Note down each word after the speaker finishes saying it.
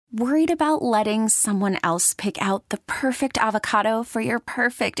Worried about letting someone else pick out the perfect avocado for your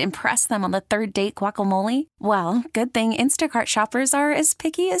perfect impress them on the third date guacamole? Well, good thing Instacart shoppers are as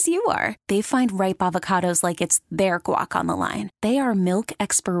picky as you are. They find ripe avocados like it's their guac on the line. They are milk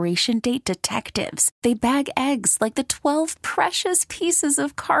expiration date detectives. They bag eggs like the 12 precious pieces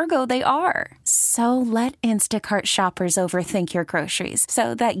of cargo they are. So let Instacart shoppers overthink your groceries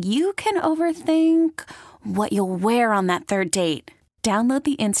so that you can overthink what you'll wear on that third date. Download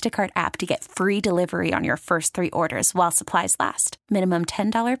the Instacart app to get free delivery on your first 3 orders while supplies last. Minimum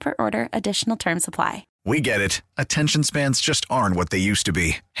 $10 per order. Additional terms apply. We get it. Attention spans just aren't what they used to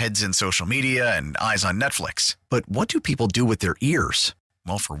be. Heads in social media and eyes on Netflix. But what do people do with their ears?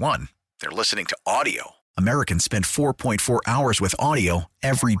 Well, for one, they're listening to audio. Americans spend 4.4 hours with audio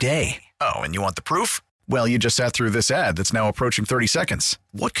every day. Oh, and you want the proof? Well, you just sat through this ad that's now approaching 30 seconds.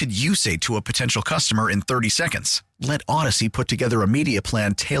 What could you say to a potential customer in 30 seconds? Let Odyssey put together a media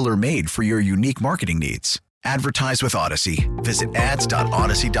plan tailor-made for your unique marketing needs. Advertise with Odyssey. Visit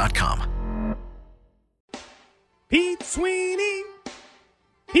ads.odyssey.com. Pete Sweeney.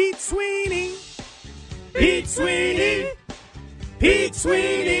 Pete Sweeney. Pete Sweeney. Pete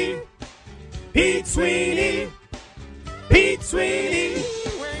Sweeney. Pete Sweeney. Pete Sweeney.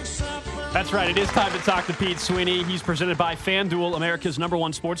 That's right. It is time to talk to Pete Sweeney. He's presented by FanDuel, America's #1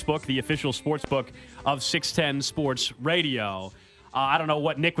 sportsbook, the official sportsbook of 610 Sports Radio. I don't know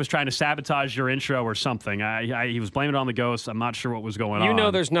what Nick was trying to sabotage your intro or something. He was blaming it on the ghost. I'm not sure what was going on. You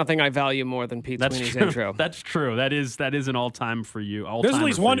know, there's nothing I value more than Pete Sweeney's intro. That's true. That is an all-time for you. There's at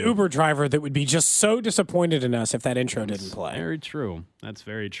least one Uber driver that would be just so disappointed in us if that intro didn't play. Very true. That's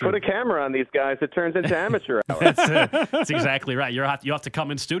very true. Put a camera on these guys. It turns into amateur hour. That's exactly right. You have to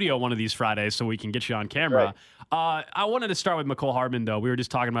come in studio one of these Fridays so we can get you on camera. Right. I wanted to start with Mecole Hardman, though. We were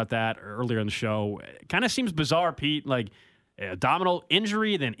just talking about that earlier in the show. It kind of seems bizarre, Pete, like abdominal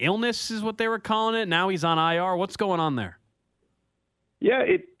injury, then illness is what they were calling it. Now he's on IR. What's going on there? Yeah,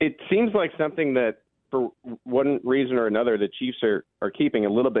 it seems like something that, for one reason or another, the Chiefs are keeping a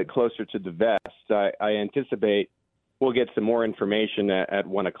little bit closer to the vest. I anticipate we'll get some more information at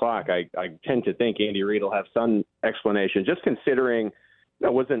 1 o'clock. I tend to think Andy Reid will have some explanation, just considering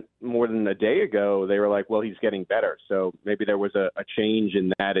it wasn't more than a day ago they were like, well, he's getting better. So maybe there was a change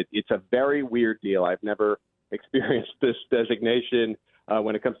in that. It's a very weird deal. I've never experienced this designation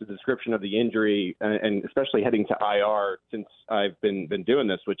when it comes to the description of the injury, and especially heading to IR since I've been doing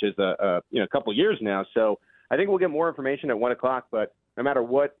this, which is a couple years now. So I think we'll get more information at 1 o'clock, but no matter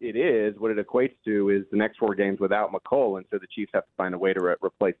what it is, what it equates to is the next 4 games without Mecole, and so the Chiefs have to find a way to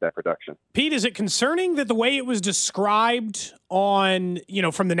replace that production. Pete, is it concerning that the way it was described on,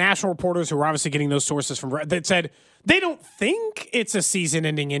 from the national reporters who are obviously getting those sources from, that said they don't think it's a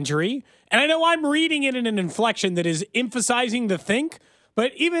season-ending injury? And I know I'm reading it in an inflection that is emphasizing the think,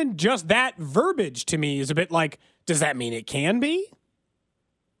 but even just that verbiage to me is a bit like, does that mean it can be?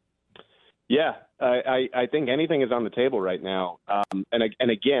 Yeah, I think anything is on the table right now.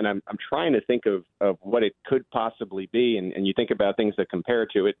 And again, I'm trying to think of what it could possibly be. And you think about things that compare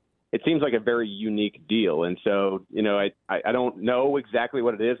to it. It seems like a very unique deal. And so, I don't know exactly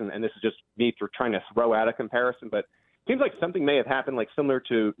what it is. And this is just me trying to throw out a comparison. But it seems like something may have happened, like similar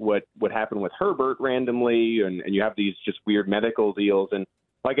to what happened with Herbert randomly. And you have these just weird medical deals. And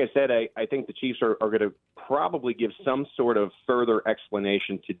like I said, I think the Chiefs are going to probably give some sort of further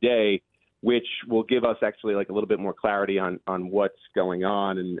explanation today, which will give us actually like a little bit more clarity on what's going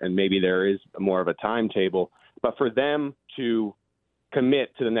on, and maybe there is more of a timetable. But for them to commit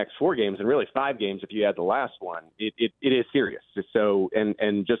to the next 4 games, and really 5 games if you add the last one, it is serious. So,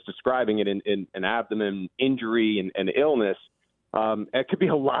 and just describing it in an abdomen injury and illness, it could be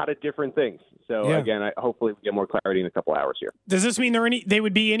a lot of different things. So again, hopefully we get more clarity in a couple hours here. Does this mean they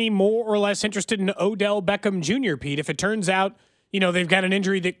would be any more or less interested in Odell Beckham Jr., Pete, if it turns out they've got an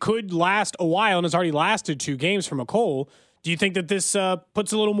injury that could last a while and has already lasted 2 games from Mecole? Do you think that this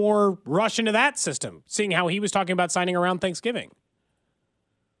puts a little more rush into that system, seeing how he was talking about signing around Thanksgiving?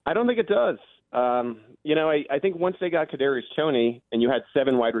 I don't think it does. I think once they got Kadarius Toney and you had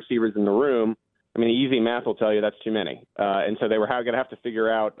 7 wide receivers in the room, easy math will tell you that's too many. And so they were going to have to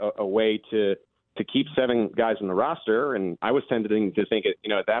figure out a way to keep 7 guys on the roster. And I was tending to think,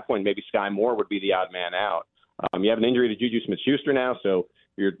 at that point, maybe Sky Moore would be the odd man out. You have an injury to Juju Smith-Schuster now, so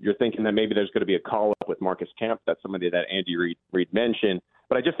you're thinking that maybe there's going to be a call-up with Marcus Kemp. That's somebody that Andy Reid mentioned.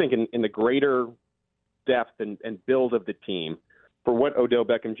 But I just think in the greater depth and build of the team, for what Odell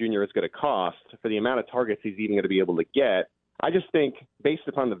Beckham Jr. is going to cost, for the amount of targets he's even going to be able to get, I just think based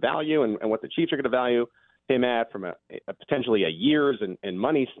upon the value and what the Chiefs are going to value him at from a potentially a years and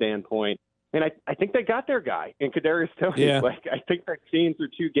money standpoint, And I think they got their guy in Kadarius Toney. Yeah. Like, I think they're seeing through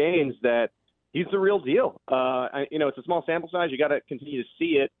 2 games that he's the real deal. It's a small sample size. You got to continue to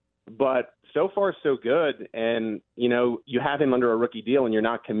see it. But so far, so good. And, you have him under a rookie deal, and you're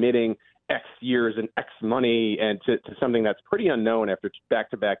not committing X years and X money and to something that's pretty unknown after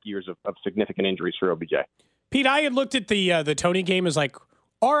back-to-back years of significant injuries for OBJ. Pete, I had looked at the Toney game as like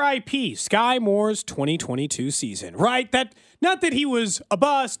RIP Sky Moore's 2022 season, right? That not that he was a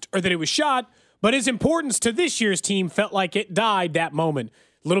bust or that it was shot, but his importance to this year's team felt like it died that moment.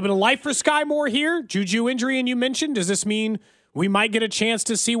 A little bit of life for Sky Moore here. Juju injury, and you mentioned, does this mean we might get a chance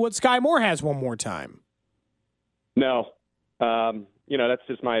to see what Sky Moore has one more time? No. That's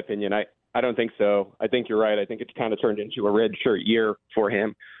just my opinion. I don't think so. I think you're right. I think it's kind of turned into a red shirt year for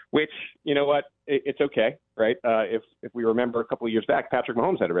him, which, you know what, it's okay, right? If we remember a couple of years back, Patrick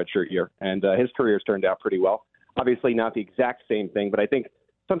Mahomes had a red shirt year, and his career's turned out pretty well. Obviously not the exact same thing, but I think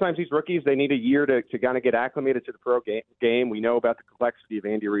sometimes these rookies, they need a year to kind of get acclimated to the pro game. We know about the complexity of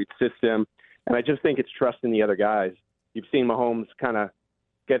Andy Reid's system, and I just think it's trusting the other guys. You've seen Mahomes kind of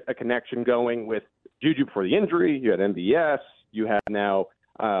get a connection going with Juju before the injury. You had MVS. You have now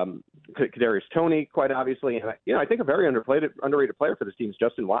Kadarius Toney, quite obviously. And, I think a very underrated player for this team is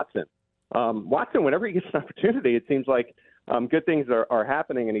Justin Watson. Watson, whenever he gets an opportunity, it seems like good things are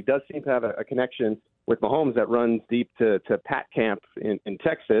happening, and he does seem to have a connection with Mahomes that runs deep to Pat Camp in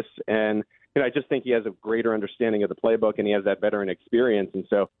Texas. And, I just think he has a greater understanding of the playbook, and he has that veteran experience. And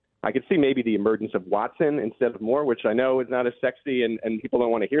so I could see maybe the emergence of Watson instead of Moore, which I know is not as sexy, and people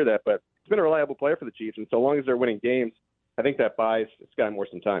don't want to hear that, but he's been a reliable player for the Chiefs. And so long as they're winning games, I think that buys Sky Moore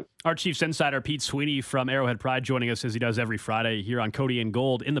some time. Our Chiefs insider, Pete Sweeney from Arrowhead Pride, joining us as he does every Friday here on Cody and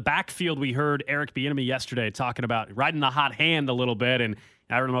Gold. In the backfield, we heard Eric Bieniemy yesterday talking about riding the hot hand a little bit, and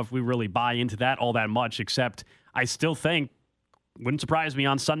I don't know if we really buy into that all that much, except I still think, wouldn't surprise me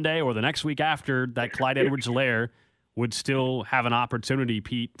on Sunday or the next week after, that Clyde Edwards-Helaire would still have an opportunity,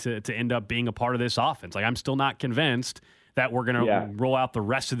 Pete, to end up being a part of this offense. Like, I'm still not convinced that we're going to roll out the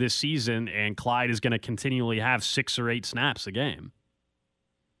rest of this season and Clyde is going to continually have 6 or 8 snaps a game.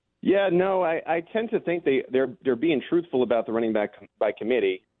 Yeah, no, I tend to think they're being truthful about the running back by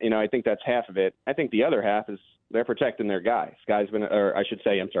committee. I think that's half of it. I think the other half is they're protecting their guys. Clyde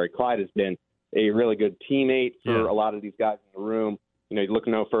has been a really good teammate for a lot of these guys in the room. You look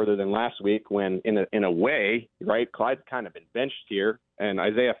no further than last week when, in a way, right, Clyde's kind of been benched here, and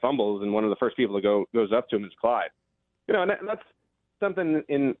Isaiah fumbles, and one of the first people to goes up to him is Clyde. And that's something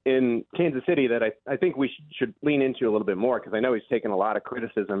in Kansas City that I think we should lean into a little bit more, because I know he's taken a lot of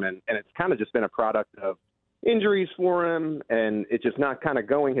criticism, and it's kind of just been a product of injuries for him, and it's just not kind of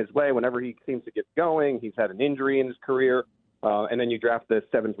going his way. Whenever he seems to get going, he's had an injury in his career, and then you draft the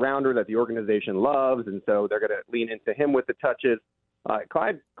 7th rounder that the organization loves, and so they're going to lean into him with the touches.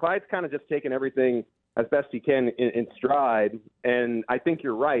 Clyde's kind of just taken everything as best he can in stride, and I think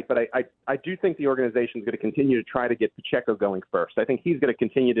you're right, but I do think the organization is going to continue to try to get Pacheco going first. I think he's going to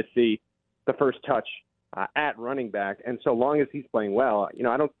continue to see the first touch at running back, and so long as he's playing well,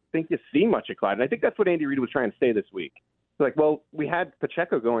 I don't think you see much of Clyde, and I think that's what Andy Reid was trying to say this week. It's like, well, we had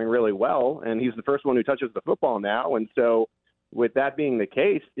Pacheco going really well, and he's the first one who touches the football now, and so with that being the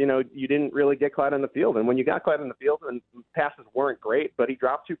case, you didn't really get Clyde on the field, and when you got Clyde on the field, and passes weren't great, but he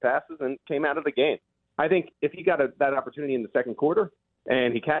dropped 2 passes and came out of the game. I think if he got that opportunity in the second quarter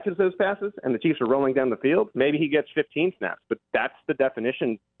and he catches those passes and the Chiefs are rolling down the field, maybe he gets 15 snaps, but that's the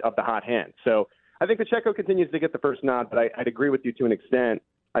definition of the hot hand. So I think Pacheco continues to get the first nod, but I'd agree with you to an extent.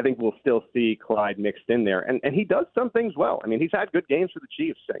 I think we'll still see Clyde mixed in there. And he does some things well. I mean, he's had good games for the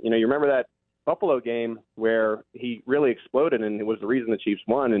Chiefs. You remember that Buffalo game where he really exploded and it was the reason the Chiefs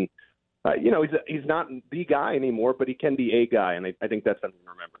won. And, he's not the guy anymore, but he can be a guy, and I think that's something to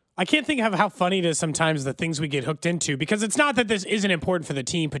remember. I can't think of how funny it is sometimes the things we get hooked into, because it's not that this isn't important for the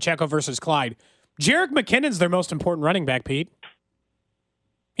team, Pacheco versus Clyde. Jerick McKinnon's their most important running back, Pete.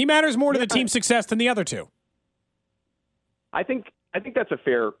 He matters more to the team's success than the other two. I think that's a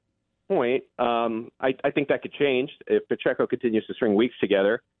fair point. I think that could change if Pacheco continues to string weeks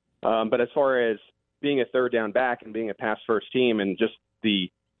together. But as far as being a third down back and being a pass-first team and just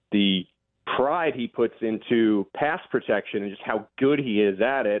the pride he puts into pass protection and just how good he is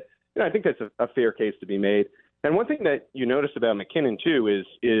at it, I think that's a fair case to be made. And one thing that you notice about McKinnon too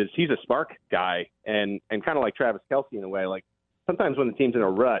is he's a spark guy and kind of like Travis Kelce in a way. Like sometimes when the team's in a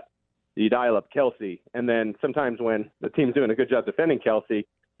rut, you dial up Kelce, and then sometimes when the team's doing a good job defending Kelce,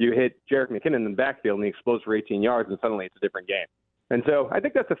 you hit Jerick McKinnon in the backfield and he explodes for 18 yards, and suddenly it's a different game. And so I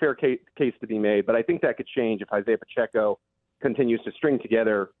think that's a fair case to be made, but I think that could change if Isaiah Pacheco continues to string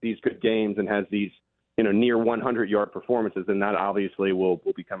together these good games and has these near 100-yard performances, then that obviously will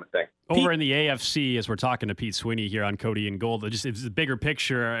become a thing. Over in the AFC, as we're talking to Pete Sweeney here on Cody and Gold, it's the bigger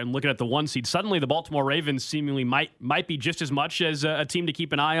picture and looking at the 1 seed, suddenly the Baltimore Ravens seemingly might be just as much as a team to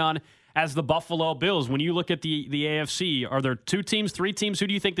keep an eye on as the Buffalo Bills. When you look at the AFC, are there 2 teams, 3 teams? Who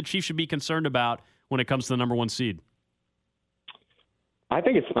do you think the Chiefs should be concerned about when it comes to the number 1 seed? I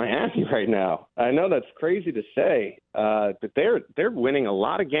think it's Miami right now. I know that's crazy to say, but they're winning a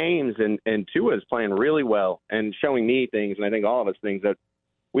lot of games, and Tua is playing really well and showing me things, and I think all of us things that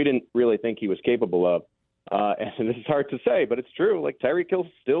we didn't really think he was capable of. And this is hard to say, but it's true. Like, Tyreek Hill's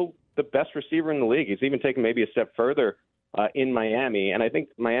still the best receiver in the league. He's even taken maybe a step further in Miami, and I think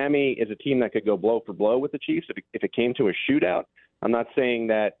Miami is a team that could go blow for blow with the Chiefs if it came to a shootout. I'm not saying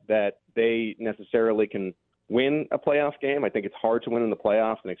that they necessarily can win a playoff game. I think it's hard to win in the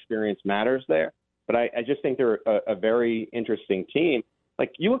playoffs, and experience matters there. But I just think they're a very interesting team.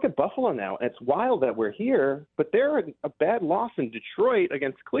 Like, you look at Buffalo now, and it's wild that we're here, but they're a bad loss in Detroit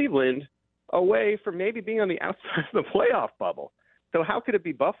against Cleveland away from maybe being on the outside of the playoff bubble. So how could it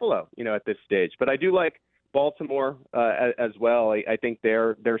be Buffalo, at this stage? But I do like Baltimore as well. I think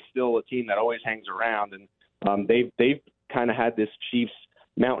they're still a team that always hangs around, and they've kind of had this Chiefs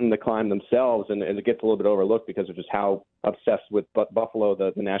mountain to climb themselves, and it gets a little bit overlooked because of just how obsessed with Buffalo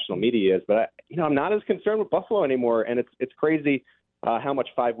the national media is. But I'm not as concerned with Buffalo anymore, and it's crazy how much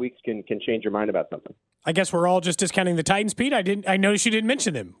 5 weeks can change your mind about something. I guess we're all just discounting the Titans, Pete. I noticed you didn't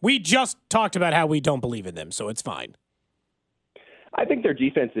mention them. We just talked about how we don't believe in them, so it's fine. I think their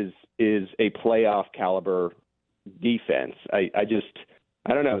defense is a playoff caliber defense. I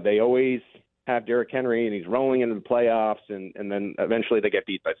don't know. They always have Derrick Henry, and he's rolling into the playoffs, and then eventually they get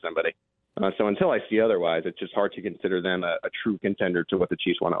beat by somebody. So until I see otherwise, it's just hard to consider them a true contender to what the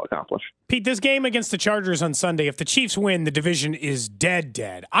Chiefs want to accomplish. Pete, this game against the Chargers on Sunday, if the Chiefs win, the division is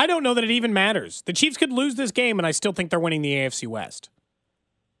dead. I don't know that it even matters. The Chiefs could lose this game, and I still think they're winning the AFC West.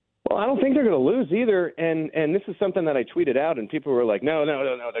 Well, I don't think they're going to lose either, and this is something that I tweeted out, and people were like, no,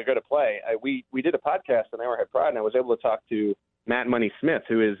 they're going to play. We did a podcast on Arrowhead Pride, and I was able to talk to Matt Money Smith,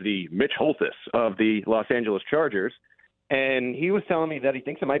 who is the Mitch Holthus of the Los Angeles Chargers, and he was telling me that he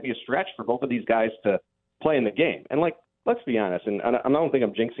thinks it might be a stretch for both of these guys to play in the game. And, let's be honest, and I don't think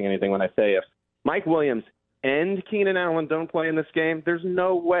I'm jinxing anything when I say if Mike Williams and Keenan Allen don't play in this game, there's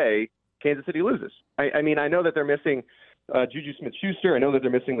no way Kansas City loses. I mean, I know that they're missing Juju Smith-Schuster. I know that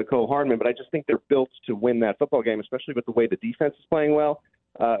they're missing Mecole Hardman, but I just think they're built to win that football game, especially with the way the defense is playing well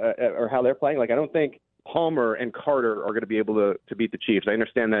or how they're playing. I don't think Palmer and Carter are going to be able to beat the Chiefs. I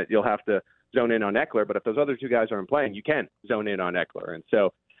understand that you'll have to zone in on Eckler, but if those other 2 guys aren't playing, you can zone in on Eckler. And so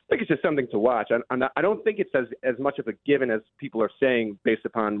I think it's just something to watch. I don't think it's as much of a given as people are saying based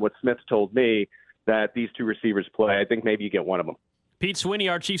upon what Smith's told me that these 2 receivers play. I think maybe you get one of them. Pete Sweeney,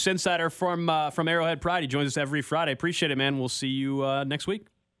 our Chiefs insider from Arrowhead Pride. He joins us every Friday. Appreciate it, man. We'll see you next week.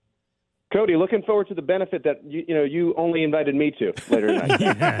 Cody, looking forward to the benefit that you only invited me to later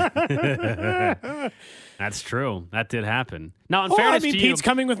tonight. That's true. That did happen. Now, in fairness to you, Pete's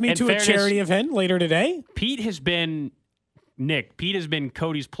coming with me to a charity event later today. Pete has been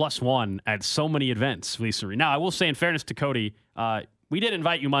Cody's +1 at so many events recently. Now, I will say, in fairness to Cody, we did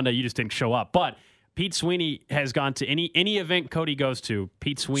invite you Monday. You just didn't show up. But Pete Sweeney has gone to any event Cody goes to.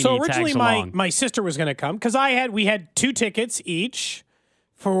 Pete Sweeney tags along. So originally, my sister was going to come because we had 2 tickets each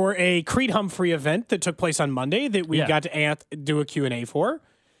for a Creed Humphrey event that took place on Monday that we got to do a Q&A for.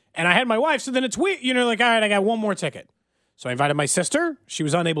 And I had my wife, so then it's weird. All right, I got 1 more ticket. So I invited my sister. She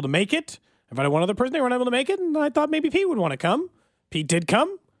was unable to make it. I invited one other person. They were unable to make it, and I thought maybe Pete would want to come. Pete did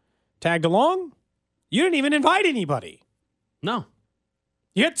come, tagged along. You didn't even invite anybody. No.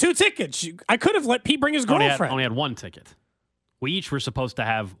 You had 2 tickets. I could have let Pete bring his girlfriend. Only had 1 ticket. We each were supposed to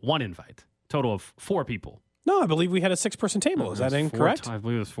have 1 invite. Total of 4 people. No, I believe we had a 6-person table. Is that incorrect? I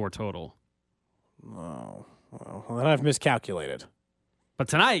believe it was 4 total. Oh, well, then I've miscalculated. But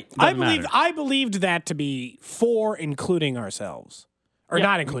tonight, I believed that to be 4, including ourselves, or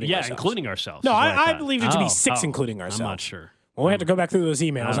not including ourselves. Yeah, including ourselves. No, I believed it to be 6, including ourselves. I'm not sure. Well, we have to go back through those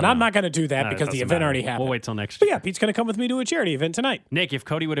emails, and I'm not going to do that because the event already happened. We'll wait till next year. But yeah, Pete's going to come with me to a charity event tonight. Nick, if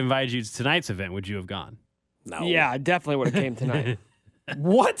Cody would have invited you to tonight's event, would you have gone? No. Yeah, I definitely would have came tonight.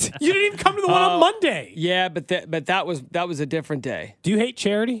 What? You didn't even come to the one on Monday. Yeah, but that was a different day. Do you hate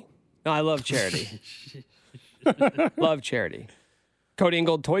charity? No, I love charity. Love charity. Cody and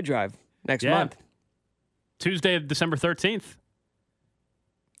Gold Toy Drive next month. Tuesday, December 13th.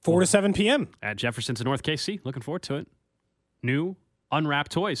 4 to 7 p.m. At Jefferson's in North KC. Looking forward to it. New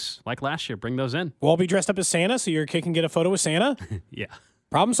unwrapped toys like last year. Bring those in. We'll all be dressed up as Santa so your kid can get a photo with Santa. Yeah.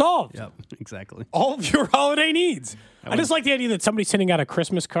 Problem solved. Yep, exactly. All of your holiday needs. I just like the idea that somebody's sending out a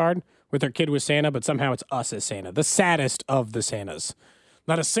Christmas card with their kid with Santa, but somehow it's us as Santa, the saddest of the Santas.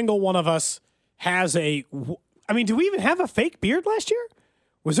 Not a single one of us has a. I mean, do we even have a fake beard last year?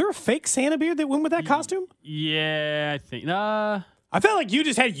 Was there a fake Santa beard that went with that costume? Yeah, I think. I felt like you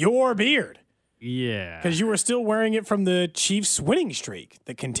just had your beard. Yeah. Because you were still wearing it from the Chiefs' winning streak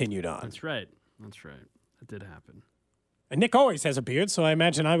that continued on. That's right. That's right. That did happen. And Nick always has a beard, so I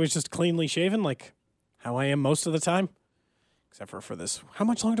imagine I was just cleanly shaven like how I am most of the time. Except for this. How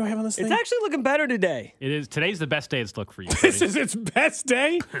much longer do I have on this thing? It's actually looking better today. It is. Today's the best day it's looked for you. This is its best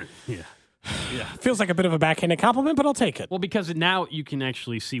day? Yeah. Yeah. Feels like a bit of a backhanded compliment, but I'll take it. Well, because now you can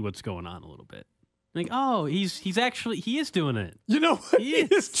actually see what's going on a little bit. Like, oh, he is doing it. You know what? He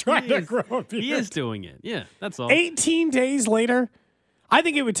is trying to grow a beard. He is doing it. Yeah, that's all. 18 days later, I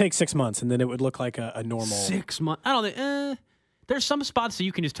think it would take 6 months, and then it would look like a normal. 6 months. I don't think. There's some spots that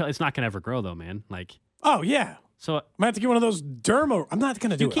you can just tell it's not going to ever grow, though, man. Like, oh, yeah. so I'm going to have to get one of those derma. I'm not going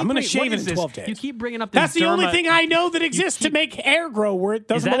to do it. I'm going to shave it in 12 days. You keep bringing up this That's the only thing I know that exists to make hair grow where it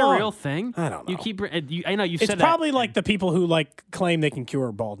doesn't Is that belong. a real thing? I don't know. You keep. I know you said It's that. probably like the people who like claim they can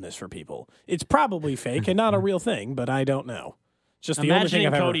cure baldness for people. It's probably fake and not a real thing, but I don't know. Just the only thing Imagining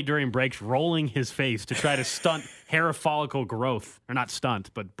I've Cody ever. during breaks rolling his face to try to stunt hair follicle growth, or not stunt,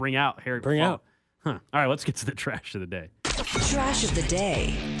 but bring out hair. Out. Huh. All right, let's get to the trash of the day. Trash of the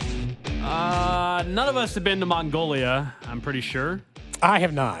day. None of us have been to Mongolia, I'm pretty sure. I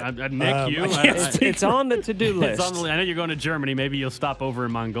have not. Nick, you? I can't speak It's on the to-do list. It's on the, I know you're going to Germany. Maybe you'll stop over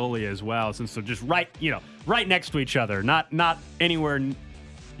in Mongolia as well, since they're just right next to each other, not anywhere,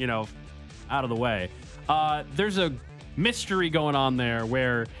 out of the way. There's a mystery going on there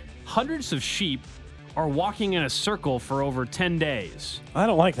where hundreds of sheep are walking in a circle for over 10 days. I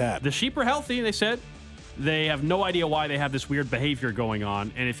don't like that. The sheep are healthy, they said. They have no idea why they have this weird behavior going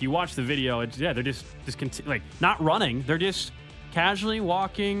on. And if you watch the video, they're just not running. They're just casually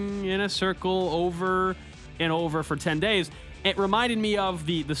walking in a circle over and over for 10 days. It reminded me of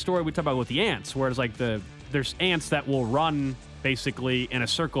the story we talked about with the ants, where it's like there's ants that will run basically in a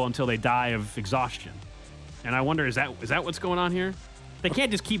circle until they die of exhaustion. And I wonder, is that what's going on here? They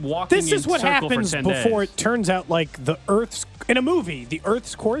can't just keep walking This is what happens before it turns out like the Earth's, in a movie, the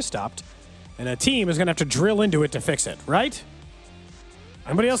Earth's core is stopped, and a team is going to have to drill into it to fix it, right?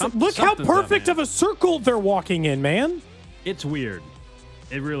 Anybody else? Look how perfect of a circle they're walking in, man. It's weird.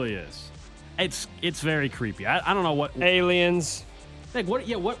 It really is. It's very creepy. I don't know what aliens. Like what?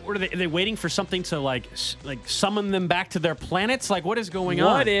 Yeah, what are they? Are they waiting for something to like summon them back to their planets? Like what is going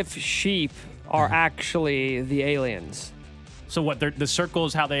on? What if sheep are actually the aliens? So what? The circle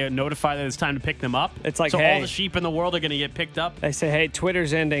is how they notify that it's time to pick them up. It's like, so hey, all the sheep in the world are going to get picked up. They say, hey,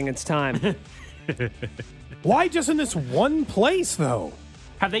 Twitter's ending. It's time. Why just in this one place though?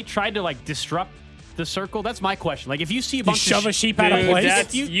 Have they tried to like disrupt the circle? That's my question. Like if you see a bunch shove of a sheep out of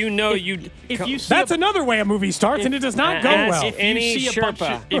place. If you see That's another way a movie starts, and it does not go well. If you see a bunch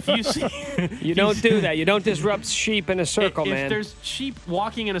of, if you see, you don't do that. You don't disrupt sheep in a circle, if man. If there's sheep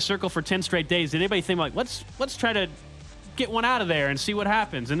walking in a circle for 10 straight days, did anybody think like let's try to get one out of there and see what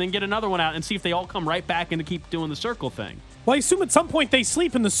happens, and then get another one out and see if they all come right back and to keep doing the circle thing? Well, I assume at some point they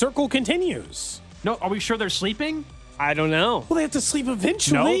sleep and the circle continues. No, are we sure they're sleeping? I don't know. Well, they have to sleep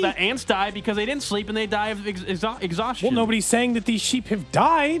eventually. No, the ants die because they didn't sleep and they die of exhaustion. Well, nobody's saying that these sheep have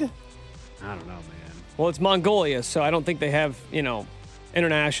died. I don't know, man. Well, it's Mongolia, so I don't think they have,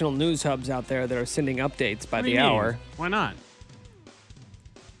 international news hubs out there that are sending updates by the hour. Why not?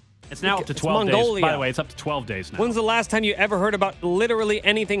 It's now up to 12 Mongolia. days. By the way, it's up to 12 days now. When's the last time you ever heard about literally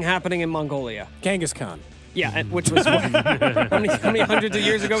anything happening in Mongolia? Genghis Khan. Yeah, which was how many hundreds of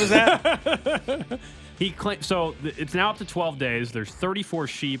years ago was that? So it's now up to 12 days. There's 34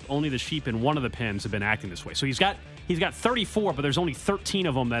 sheep. Only the sheep in one of the pens have been acting this way. So he's got 34, but there's only 13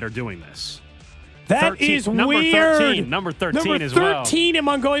 of them that are doing this. That is number weird. 13, number 13 as well. Number 13 in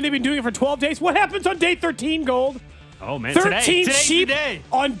Mongolia. They've been doing it for 12 days. What happens on day 13, Gold? Oh, man. 13 today's sheep the day.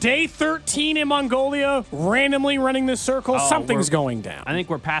 on day 13 in Mongolia, randomly running this circle. Something's going down. I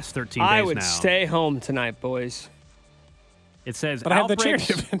think we're past 13 days I would now. stay home tonight, boys. It says But I have the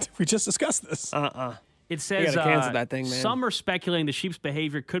charity event. We just discussed this. It says gotta cancel that thing, man. Some are speculating the sheep's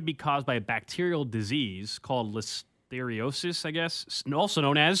behavior could be caused by a bacterial disease called listeriosis, I guess, also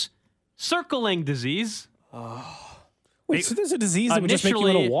known as circling disease. Wait, so there's a disease that would just make you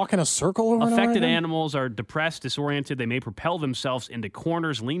want to walk in a circle over and over Affected again? animals are depressed, disoriented. They may propel themselves into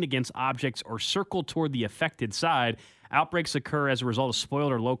corners, lean against objects, or circle toward the affected side. Outbreaks occur as a result of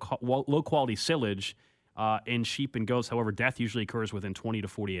spoiled or low-quality silage in sheep and goats. However, death usually occurs within 20 to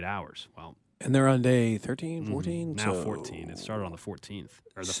 48 hours. Well, And they're on day 13, 14? now 14. It started on the 14th,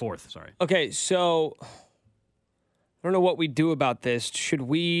 or the 4th, sorry. Okay, so I don't know what we do about this. Should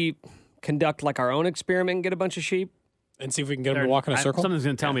we conduct like our own experiment and get a bunch of sheep? And see if we can get them to walk in a circle? Something's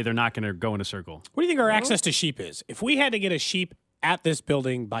going to tell me they're not going to go in a circle. What do you think our access to sheep is? If we had to get a sheep at this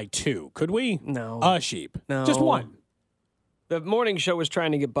building by 2, could we? No. A sheep. No. Just one. The morning show was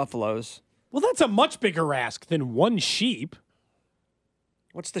trying to get buffaloes. Well, that's a much bigger ask than one sheep.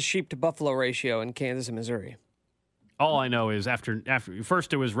 What's the sheep to buffalo ratio in Kansas and Missouri? All I know is after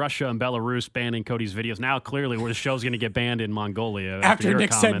first it was Russia and Belarus banning Cody's videos. Now clearly where the show's going to get banned in Mongolia. After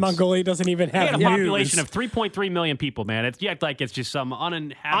Nick said Mongolia doesn't even have a population of 3.3 million people, man. You act like it's just some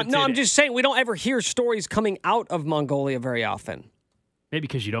uninhabited. No, I'm just saying we don't ever hear stories coming out of Mongolia very often. Maybe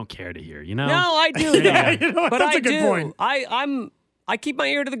because you don't care to hear, you know? No, I do. Yeah, you know what? But That's I a good do. point. I keep my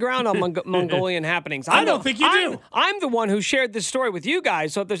ear to the ground on Mongolian happenings. I don't think you do. I'm the one who shared this story with you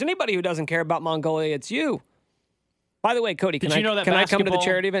guys. So if there's anybody who doesn't care about Mongolia, it's you. By the way, Cody, can I come to the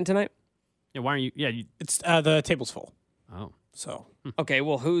charity event tonight? Yeah, why aren't you? Yeah, It's the table's full. Oh. So Okay,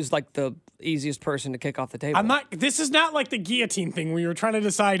 well, who's like the easiest person to kick off the table? This is not like the guillotine thing where you were trying to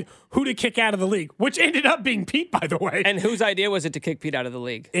decide who to kick out of the league, which ended up being Pete, by the way. And whose idea was it to kick Pete out of the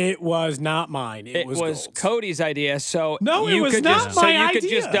league? It was not mine. It was Gold's. Cody's idea. So No, it you was could not just, my So you could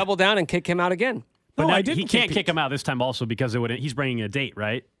idea. just double down and kick him out again. But No, now I didn't he can't kick kick him out this time also because he's bringing a date,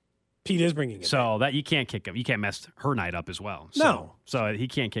 right? Pete is bringing it. So that you can't kick him. You can't mess her night up as well. No. So he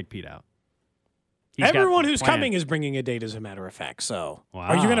can't kick Pete out. Everyone who's coming is bringing a date, as a matter of fact. So,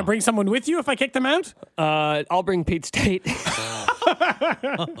 Are you Wow. going to bring someone with you if I kick them out? I'll bring Pete's date.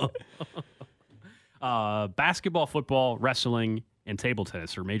 Basketball, football, wrestling, and table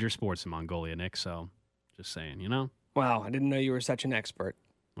tennis are major sports in Mongolia, Nick. So just saying, you know? Wow, I didn't know you were such an expert.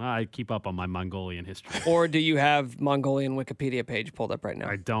 I keep up on my Mongolian history. Or do you have Mongolian Wikipedia page pulled up right now?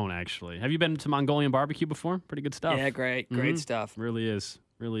 I don't actually. Have you been to Mongolian barbecue before? Pretty good stuff. Yeah, great stuff. Really is.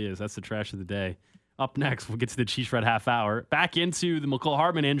 Really is. That's the trash of the day. Up next, we'll get to the Chiefs Red Half Hour. Back into the McCall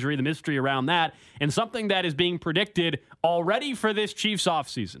Hardman injury, the mystery around that, and something that is being predicted already for this Chiefs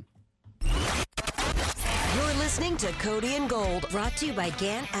offseason. You're listening to Cody and Gold, brought to you by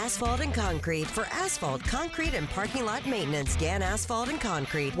Gann Asphalt and Concrete. For asphalt, concrete, and parking lot maintenance, Gann Asphalt and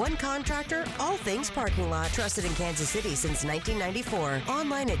Concrete. One contractor, all things parking lot. Trusted in Kansas City since 1994.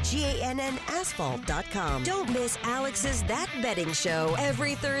 Online at GANNasphalt.com. Don't miss Alex's That Betting Show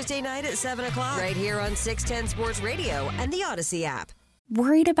every Thursday night at 7 o'clock. Right here on 610 Sports Radio and the Odyssey app.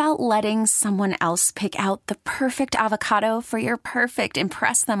 Worried about letting someone else pick out the perfect avocado for your perfect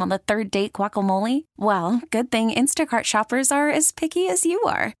impress them on the third date guacamole? Well, good thing Instacart shoppers are as picky as you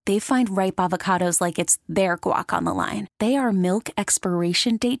are. They find ripe avocados like it's their guac on the line. They are milk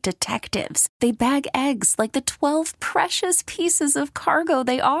expiration date detectives. They bag eggs like the 12 precious pieces of cargo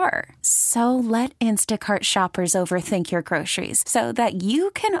they are. So let Instacart shoppers overthink your groceries so that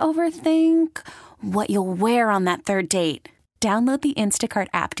you can overthink what you'll wear on that third date. Download the Instacart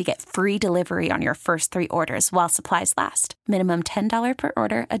app to get free delivery on your first 3 orders while supplies last. Minimum $10 per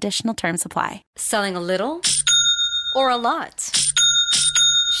order. Additional terms apply. Selling a little or a lot?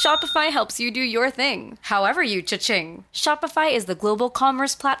 Shopify helps you do your thing, however you cha-ching. Shopify is the global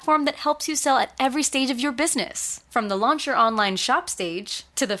commerce platform that helps you sell at every stage of your business. From the launch your online shop stage,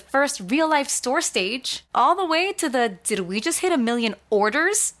 to the first real-life store stage, all the way to the did we just hit 1 million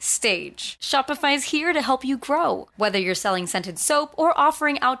orders stage. Shopify is here to help you grow. Whether you're selling scented soap or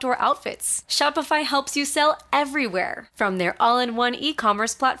offering outdoor outfits, Shopify helps you sell everywhere. From their all-in-one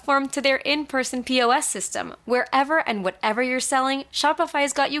e-commerce platform to their in-person POS system. Wherever and whatever you're selling,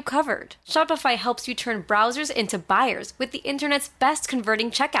 Shopify's got you covered. Shopify helps you turn browsers into buyers with the internet's best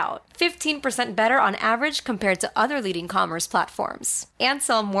converting checkout. 15% better on average compared to other leading commerce platforms. And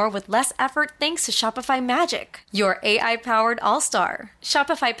sell more with less effort thanks to Shopify Magic, your AI-powered all-star.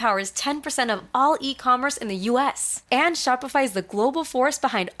 Shopify powers 10% of all e-commerce in the U.S. And Shopify is the global force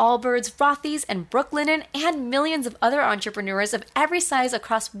behind Allbirds, Rothy's, and Brooklinen, and millions of other entrepreneurs of every size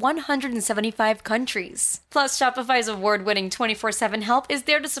across 175 countries. Plus, Shopify's award-winning 24/7 help is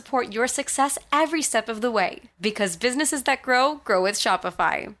there to support your success every step of the way. Because businesses that grow, grow with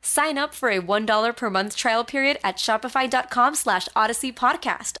Shopify. Sign up for a $1 per month trial period at shopify.com/Odyssey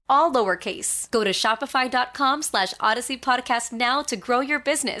Podcast, all lowercase. Go to shopify.com/Odyssey Podcast now to grow your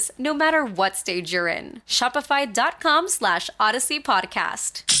business, no matter what stage you're in. Shopify.com/Odyssey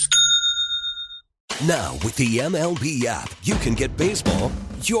Podcast. Now, with the MLB app, you can get baseball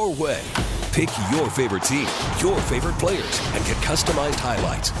your way. Pick your favorite team, your favorite players, and get customized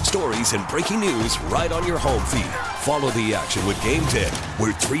highlights, stories, and breaking news right on your home feed. Follow the action with Game Day,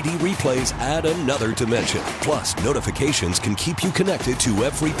 where 3D replays add another dimension. Plus, notifications can keep you connected to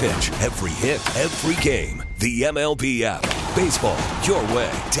every pitch, every hit, every game. The MLB app. Baseball, your way.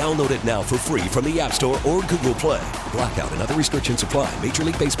 Download it now for free from the App Store or Google Play. Blackout and other restrictions apply. Major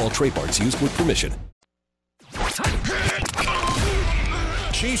League Baseball trademarks used with permission.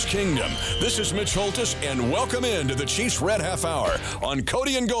 Chiefs Kingdom. This is Mitch Holtis, and welcome into the Chiefs Red Half Hour on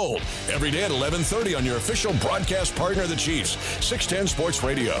Cody and Gold. Every day at 11:30 on your official broadcast partner, the Chiefs, 610 Sports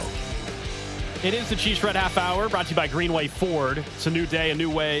Radio. It is the Chiefs Red Half Hour, brought to you by Greenway Ford. It's a new day, a new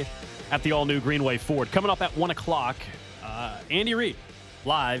way at the all-new Greenway Ford. Coming up at 1 o'clock, Andy Reid,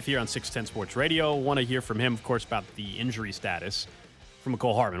 live here on 610 Sports Radio. Want to hear from him, of course, about the injury status from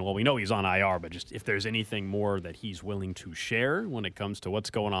Mecole Hardman. Well, we know he's on IR, but just if there's anything more that he's willing to share when it comes to what's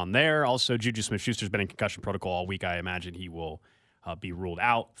going on there. Also, Juju Smith-Schuster's been in concussion protocol all week. I imagine he will be ruled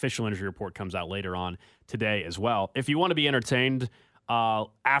out. Official injury report comes out later on today as well. If you want to be entertained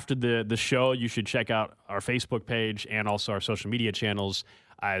after the show, you should check out our Facebook page and also our social media channels,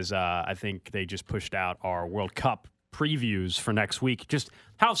 as I think they just pushed out our World Cup previews for next week. Just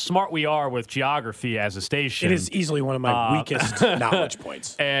how smart we are with geography as a station. It is easily one of my weakest knowledge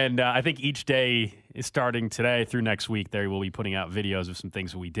points. And I think each day, starting today through next week, they will be putting out videos of some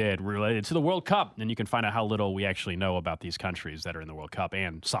things that we did related to the World Cup. And you can find out how little we actually know about these countries that are in the World Cup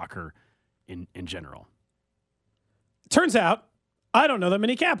and soccer in general. Turns out, I don't know that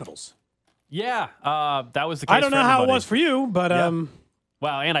many capitals. Yeah, that was the case. I don't know how it was for you, but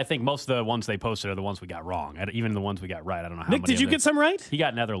well, and I think most of the ones they posted are the ones we got wrong. Even the ones we got right, I don't know how Nick, many. did you get some right? He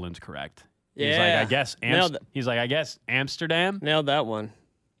got Netherlands correct. Yeah. He's like, I guess Amsterdam. Nailed that one.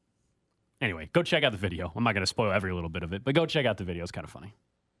 Anyway, go check out the video. I'm not going to spoil every little bit of it, but go check out the video. It's kind of funny.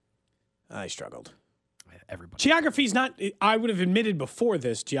 I struggled. Everybody. Geography's not, I would have admitted before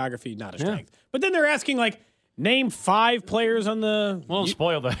this, geography not a strength. Yeah. But then they're asking, like, name 5 players on the... Well, don't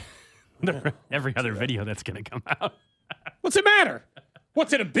spoil every other video that's going to come out. What's it matter?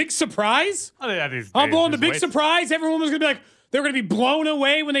 What's it, a big surprise? I'm blowing the big surprise. Everyone was going to be like, they're going to be blown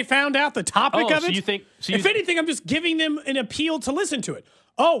away when they found out the topic of it. If anything, I'm just giving them an appeal to listen to it.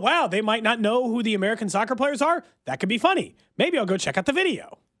 Oh, wow, they might not know who the American soccer players are. That could be funny. Maybe I'll go check out the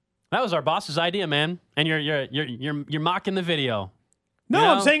video. That was our boss's idea, man. And you're mocking the video. No, you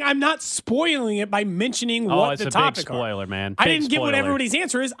know? I'm saying I'm not spoiling it by mentioning what the topic are. It's a big spoiler, man. I didn't get what everybody's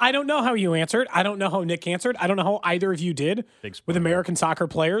answer is. I don't know how you answered. I don't know how Nick answered. I don't know how either of you did with American soccer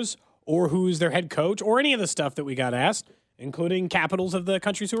players or who's their head coach or any of the stuff that we got asked, including capitals of the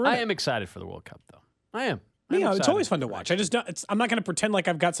countries who are in it. I am excited for the World Cup, though. I am. It's always fun to watch. I'm not going to pretend like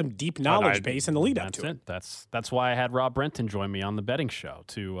I've got some deep knowledge base in the lead up to it. That's why I had Rob Brenton join me on the betting show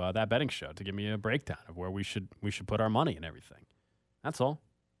to give me a breakdown of where we should put our money and everything. That's all.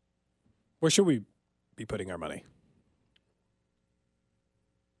 Where should we be putting our money?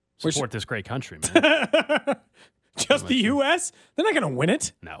 Support this great country, man. Just the U.S.? They're not going to win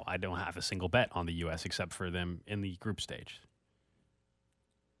it. No, I don't have a single bet on the U.S. except for them in the group stage.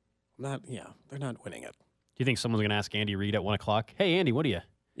 They're not winning it. Do you think someone's going to ask Andy Reid at 1 o'clock? Hey, Andy, what do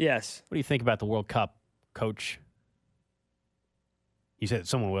you think about the World Cup, coach? He said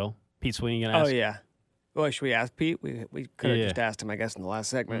someone will. Pete Sweeney going to ask? Oh, yeah. Well, should we ask Pete? We could have just asked him, I guess, in the last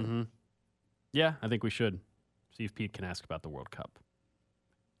segment. Mm-hmm. Yeah, I think we should see if Pete can ask about the World Cup.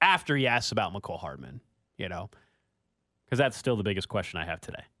 After he asks about Mecole Hardman, because that's still the biggest question I have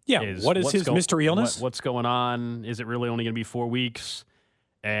today. Yeah, what is his mystery illness? What's going on? Is it really only going to be 4 weeks?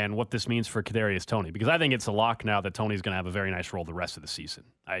 And what this means for Kadarius Toney. Because I think it's a lock now that Toney's going to have a very nice role the rest of the season.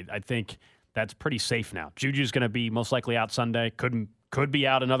 I think that's pretty safe now. Juju's going to be most likely out Sunday. Could be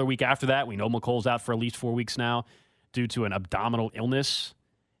out another week after that. We know McColl's out for at least 4 weeks now due to an abdominal illness.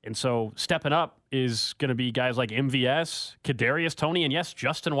 And so stepping up is going to be guys like MVS, Kadarius Toney, and yes,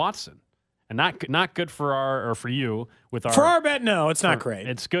 Justin Watson. And not good for you with our... For our bet, no, it's not great.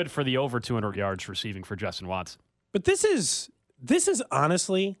 It's good for the over 200 yards receiving for Justin Watson. But this is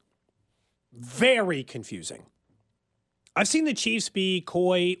honestly very confusing. I've seen the Chiefs be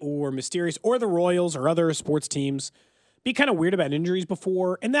coy or mysterious, or the Royals or other sports teams be kind of weird about injuries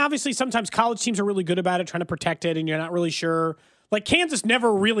before. And obviously sometimes college teams are really good about it, trying to protect it, and you're not really sure. Like Kansas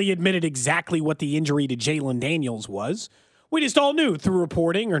never really admitted exactly what the injury to Jalen Daniels was. We just all knew through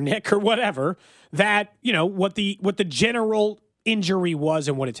reporting or Nick or whatever that, what the general injury was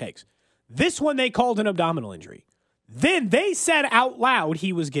and what it takes. This one they called an abdominal injury. Then they said out loud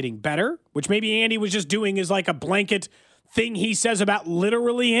he was getting better, which maybe Andy was just doing as like a blanket thing he says about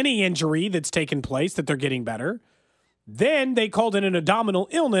literally any injury that's taken place, that they're getting better. Then they called it an abdominal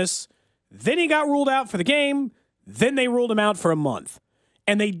illness. Then he got ruled out for the game. Then they ruled him out for a month.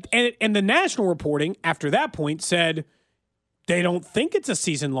 And the national reporting after that point said they don't think it's a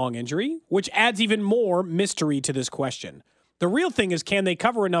season-long injury, which adds even more mystery to this question. The real thing is, can they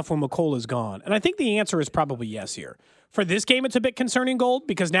cover enough when Mecole is gone? And I think the answer is probably yes here. For this game, it's a bit concerning, Gold,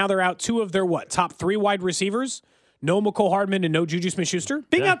 because now they're out two of their top 3 wide receivers. No Mecole Hardman and no Juju Smith-Schuster.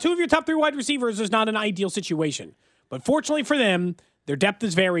 Being out 2 of your top 3 wide receivers is not an ideal situation. But fortunately for them, their depth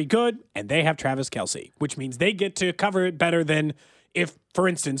is very good, and they have Travis Kelce, which means they get to cover it better than if, for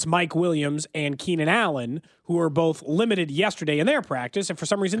instance, Mike Williams and Keenan Allen, who were both limited yesterday in their practice, and for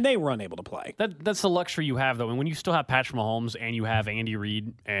some reason they were unable to play. That's the luxury you have, though. And when you still have Patrick Mahomes and you have Andy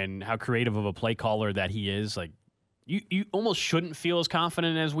Reid and how creative of a play caller that he is, like you almost shouldn't feel as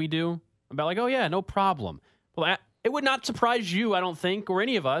confident as we do about like, oh, yeah, no problem. Well, it would not surprise you, I don't think, or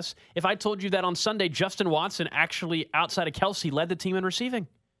any of us, if I told you that on Sunday Justin Watson actually, outside of Kelce, led the team in receiving.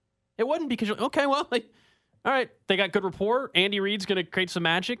 It wouldn't because, okay, well, all right, they got good rapport. Andy Reid's going to create some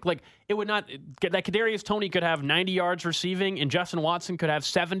magic. Like, it would not – that Kadarius Toney could have 90 yards receiving, and Justin Watson could have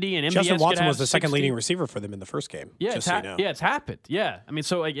 70, and MVS Justin Watson could have was the 60. second leading receiver for them in the first game. Yeah, just so you know. Yeah, it's happened. Yeah. I mean,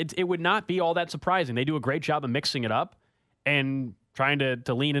 so it would not be all that surprising. They do a great job of mixing it up and trying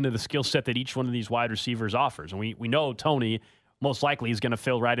to lean into the skill set that each one of these wide receivers offers. And we know Toney most likely is going to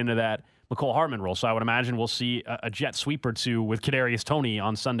fill right into that Mecole Hardman role. So I would imagine we'll see a jet sweep or two with Kadarius Toney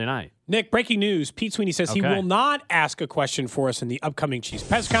on Sunday night. Nick, breaking news. Pete Sweeney says he will not ask a question for us in the upcoming Chiefs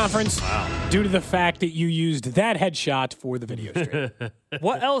press conference due to the fact that you used that headshot for the video stream.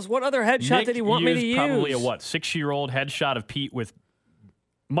 What else? What other headshot Nick did he want me to use? Probably a 6-year-old headshot of Pete with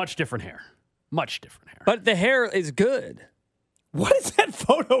much different hair. Much different hair. But the hair is good. What is that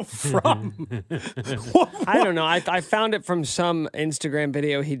photo from? I don't know. I found it from some Instagram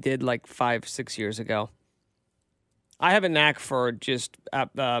video he did like 5-6 years ago. I have a knack for just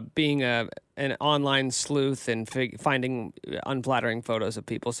being an online sleuth and finding unflattering photos of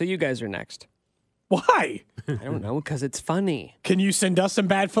people. So you guys are next. Why? I don't know, because it's funny. Can you send us some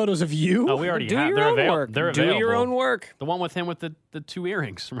bad photos of you? Oh, we already Do have. your They're own available. work. They're Do available. your own work. The one with him with the 2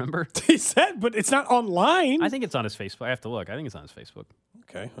 earrings, remember? He said, but it's not online. I think it's on his Facebook. I have to look. I think it's on his Facebook.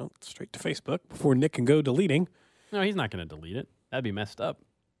 Okay, well, straight to Facebook before Nick can go deleting. No, he's not going to delete it. That'd be messed up.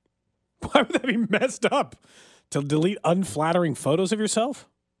 Why would that be messed up? To delete unflattering photos of yourself?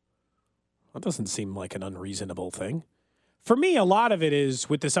 That doesn't seem like an unreasonable thing. For me, a lot of it is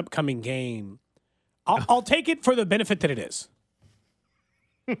with this upcoming game. I'll take it for the benefit that it is.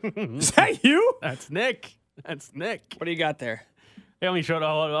 Is that you? That's Nick. That's Nick. What do you got there? They only showed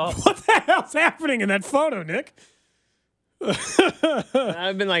all. What the hell's happening in that photo, Nick?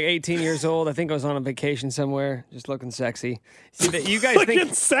 I've been like 18 years old. I think I was on a vacation somewhere, just looking sexy. See that you guys looking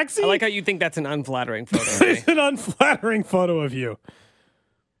think sexy? I like how you think that's an unflattering photo. It's an unflattering photo of you.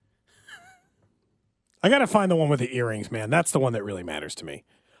 I got to find the one with the earrings, man. That's the one that really matters to me.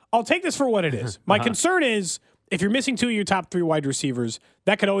 I'll take this for what it is. My concern is if you're missing 2 of your top 3 wide receivers,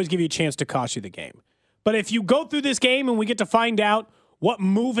 that could always give you a chance to cost you the game. But if you go through this game and we get to find out what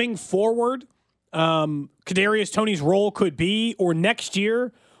moving forward Kadarius Toney's role could be, or next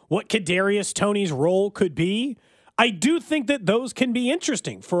year what Kadarius Toney's role could be, I do think that those can be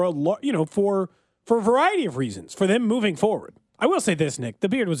interesting for for a variety of reasons for them moving forward. I will say this, Nick, the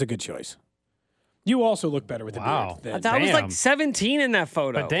beard was a good choice. You also look better with the beard. I was like 17 in that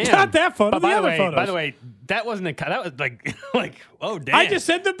photo. But damn. Not that photo. But by the other photos. By the way, that wasn't that was like oh damn. I just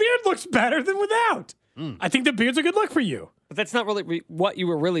said the beard looks better than without. I think the beard's a good look for you. But that's not really what you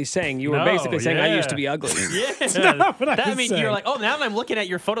were really saying. You were basically saying I used to be ugly. Yeah, That's not what I was mean saying. you're like, oh, now that I'm looking at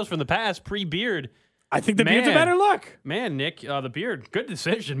your photos from the past, pre-beard. I think the beard's a better look. Man, Nick, the beard, good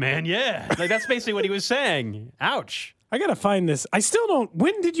decision, man. Yeah, like that's basically what he was saying. Ouch. I gotta find this. I still don't.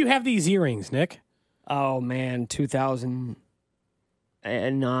 When did you have these earrings, Nick? Oh man,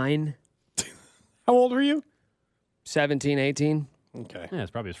 2009. How old were you? 17, 18. Okay. Yeah, it's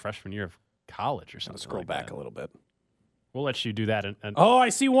probably his freshman year of college or something. Scroll like back that. a little bit. We'll let you do that. Oh, I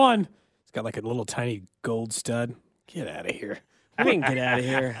see one. It's got like a little tiny gold stud. Get out of here. I didn't get out of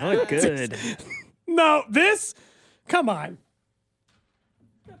here. I look good. No, this? Come on.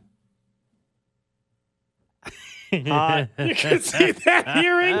 You can see that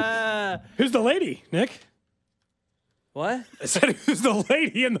earring? Who's the lady, Nick? What? I said, who's the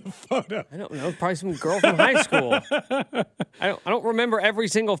lady in the photo? I don't know. Probably some girl from high school. I don't remember every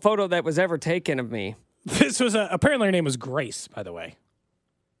single photo that was ever taken of me. This was apparently her name was Grace, by the way.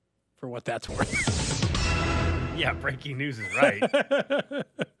 For what that's worth. Yeah, breaking news is right.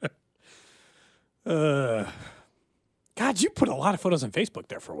 God, you put a lot of photos on Facebook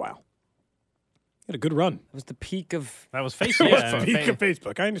there for a while. You had a good run. It was the peak of... That was Facebook. It was the peak of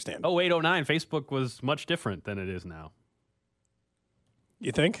Facebook. I understand. 0809, Facebook was much different than it is now.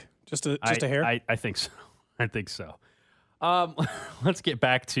 You think? Just a hair? I think so. I think so. Let's get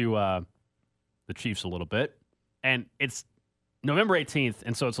back to the Chiefs a little bit. And it's November 18th,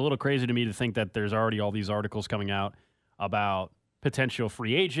 and so it's a little crazy to me to think that there's already all these articles coming out about potential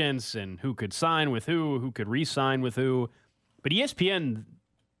free agents and who could sign with who could re-sign with who. But ESPN,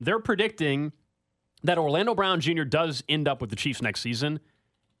 they're predicting that Orlando Brown Jr. does end up with the Chiefs next season,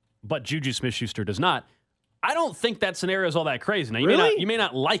 but Juju Smith-Schuster does not. I don't think that scenario is all that crazy. Now, you may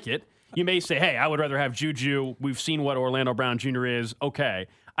not like it. You may say, hey, I would rather have Juju. We've seen what Orlando Brown Jr. is. Okay.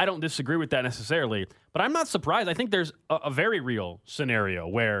 I don't disagree with that necessarily, but I'm not surprised. I think there's a very real scenario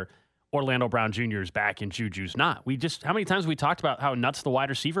where Orlando Brown Jr. is back and Juju's not. How many times have we talked about how nuts the wide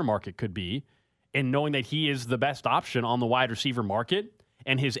receiver market could be, and knowing that he is the best option on the wide receiver market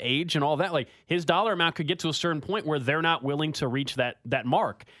and his age and all that, like his dollar amount could get to a certain point where they're not willing to reach that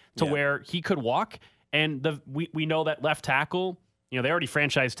mark to where he could walk. And we know that left tackle, they already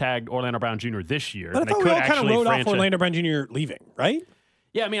franchise tagged Orlando Brown Jr. this year. But I thought we all kind of wrote off Orlando Brown Jr. leaving, right?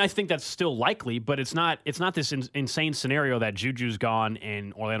 Yeah, I mean, I think that's still likely, but it's not this insane scenario that Juju's gone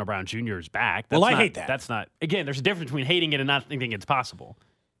and Orlando Brown Jr. is back. I hate that. That's not, again, there's a difference between hating it and not thinking it's possible.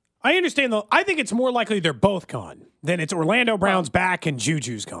 I understand, though. I think it's more likely they're both gone than it's Orlando Brown's back and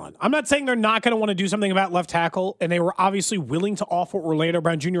Juju's gone. I'm not saying they're not going to want to do something about left tackle, and they were obviously willing to offer Orlando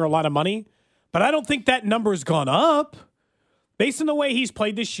Brown Jr. a lot of money, but I don't think that number's gone up based on the way he's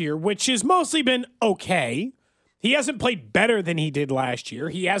played this year, which has mostly been okay. He hasn't played better than he did last year.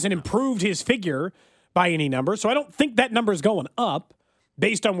 He hasn't improved his figure by any number, so I don't think that number's going up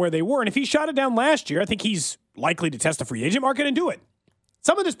based on where they were. And if he shot it down last year, I think he's likely to test the free agent market and do it.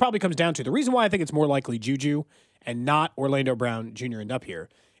 Some of this probably comes down to the reason why I think it's more likely Juju and not Orlando Brown Jr. end up here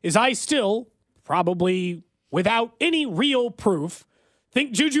is I still probably, without any real proof,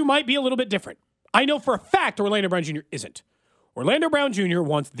 think Juju might be a little bit different. I know for a fact Orlando Brown Jr. isn't. Orlando Brown Jr.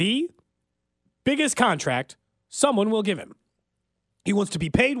 wants the biggest contract someone will give him. He wants to be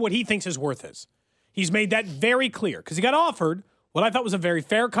paid what he thinks his worth is. He's made that very clear because he got offered what I thought was a very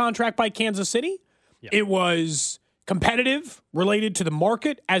fair contract by Kansas City. Yeah. It was competitive related to the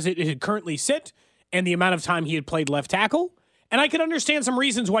market as it had currently sit and the amount of time he had played left tackle. And I could understand some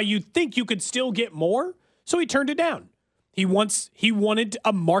reasons why you'd think you could still get more, so he turned it down. He wanted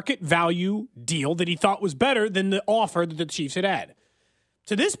a market value deal that he thought was better than the offer that the Chiefs had had.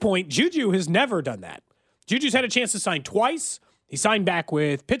 To this point, Juju has never done that. Juju's had a chance to sign twice. He signed back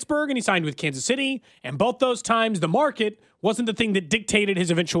with Pittsburgh and he signed with Kansas City. And both those times, the market wasn't the thing that dictated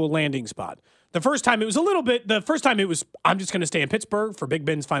his eventual landing spot. The first time it was, I'm just going to stay in Pittsburgh for Big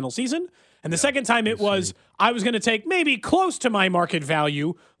Ben's final season. And the second time it was, I was going to take maybe close to my market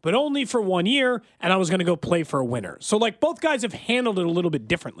value, but only for 1 year, and I was going to go play for a winner. So, both guys have handled it a little bit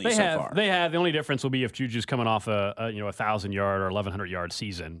differently far. They have. The only difference will be if Juju's coming off a 1,000-yard or 1,100-yard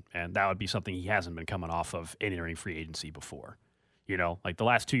season, and that would be something he hasn't been coming off of entering free agency before. The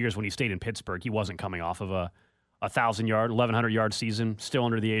last 2 years when he stayed in Pittsburgh, he wasn't coming off of a 1,000-yard, 1,100-yard season, still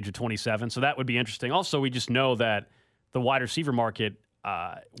under the age of 27. So that would be interesting. Also, we just know that the wide receiver market,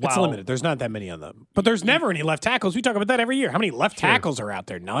 it's limited. There's not that many on them. But there's never any left tackles. We talk about that every year. How many left tackles are out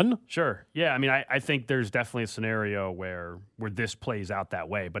there? None? Sure. Yeah, I mean, I think there's definitely a scenario where this plays out that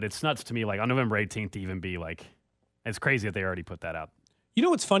way. But it's nuts to me, on November 18th to even be it's crazy that they already put that out. You know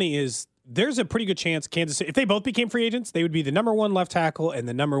what's funny is there's a pretty good chance Kansas City, if they both became free agents, they would be the number one left tackle and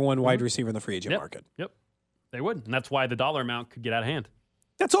the number one wide receiver in the free agent market. Yep. They would, and that's why the dollar amount could get out of hand.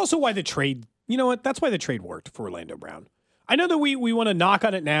 That's also why the trade, that's why the trade worked for Orlando Brown. I know that we want to knock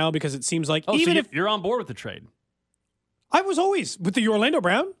on it now because it seems like if you're on board with the trade. I was always with the Orlando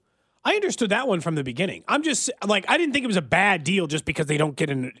Brown. I understood that one from the beginning. I'm just I didn't think it was a bad deal just because they don't get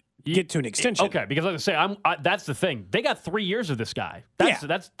to an extension. Okay, because like I say, that's the thing. They got 3 years of this guy.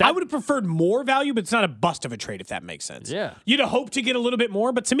 I would have preferred more value, but it's not a bust of a trade if that makes sense. Yeah, you'd have hoped to get a little bit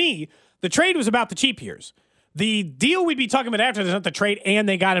more, but to me, the trade was about the cheap years. The deal we'd be talking about after is not the trade, and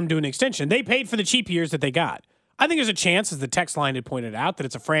they got him to an extension. They paid for the cheap years that they got. I think there's a chance, as the text line had pointed out, that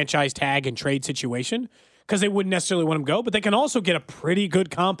it's a franchise tag and trade situation because they wouldn't necessarily want him to go, but they can also get a pretty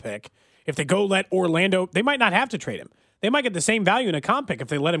good comp pick if they go let Orlando. They might not have to trade him. They might get the same value in a comp pick if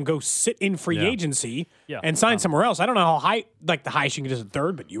they let him go sit in free agency and sign somewhere else. I don't know how high, the highest you can get is a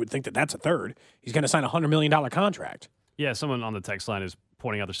third, but you would think that that's a third. He's going to sign a $100 million contract. Yeah, someone on the text line is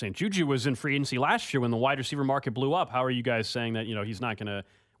pointing out, they're saying Juju was in free agency last year when the wide receiver market blew up. How are you guys saying that, he's not going to...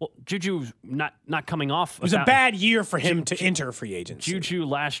 Well, Juju's not coming off... It was a bad year for him to enter free agency. Juju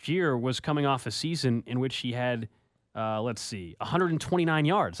last year was coming off a season in which he had, 129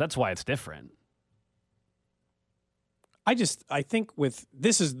 yards. That's why it's different. I think with...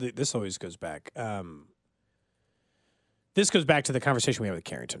 This always goes back. This goes back to the conversation we had with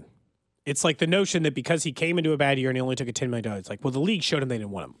Carrington. It's like the notion that because he came into a bad year and he only took a $10 million, it's like, well, the league showed him they didn't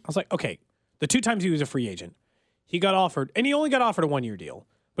want him. I was like, okay, the 2 times he was a free agent, he got offered, and he only got offered a 1-year deal,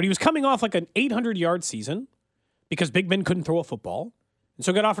 but he was coming off an 800-yard season, because Big Ben couldn't throw a football. And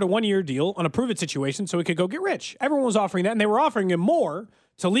so got offered a 1-year deal on a prove-it situation so he could go get rich. Everyone was offering that, and they were offering him more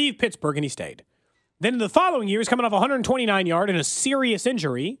to leave Pittsburgh, and he stayed. Then in the following year, he's coming off a 129-yard and a serious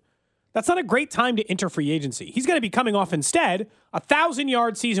injury. That's not a great time to enter free agency. He's going to be coming off instead a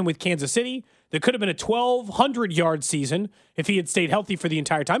 1,000-yard season with Kansas City. That could have been a 1,200-yard season if he had stayed healthy for the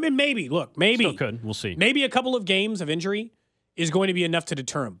entire time. And maybe still could. We'll see. Maybe a couple of games of injury is going to be enough to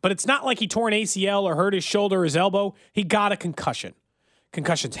deter him. But it's not like he tore an ACL or hurt his shoulder or his elbow. He got a concussion.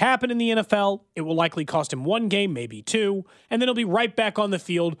 Concussions happen in the NFL. It will likely cost him 1 game, maybe 2, and then he'll be right back on the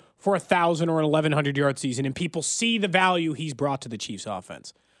field for a 1,000 or an 1,100-yard season, and people see the value he's brought to the Chiefs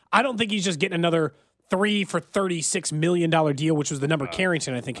offense. I don't think he's just getting another 3 for $36 million deal, which was the number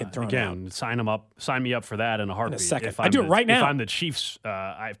Carrington, I think, had thrown out. Sign me up for that in a heartbeat. In a second. I do it right now. If I'm the Chiefs,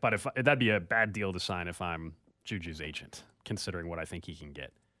 that'd be a bad deal to sign if I'm Juju's agent, considering what I think he can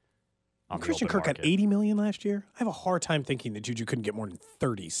get. Christian Kirk got $80 million last year. I have a hard time thinking that Juju couldn't get more than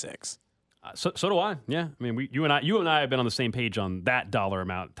 36. So do I. Yeah, I mean, you and I have been on the same page on that dollar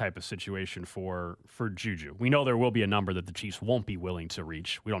amount type of situation for Juju. We know there will be a number that the Chiefs won't be willing to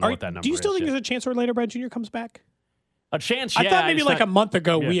reach. We don't know what that number is. Do you still think there's a chance Orlando Brown Jr. comes back? A chance, yeah. I thought maybe a month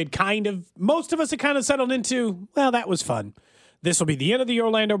ago we had most of us had kind of settled into, well, that was fun. This will be the end of the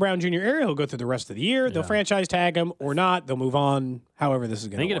Orlando Brown Jr. era. He'll go through the rest of the year. They'll franchise tag him or not. They'll move on. However, this is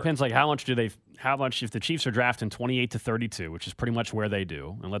going to work. I think it depends, how much if the Chiefs are drafting 28 to 32, which is pretty much where they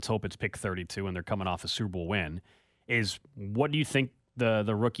do, and let's hope it's pick 32 and they're coming off a Super Bowl win, is what do you think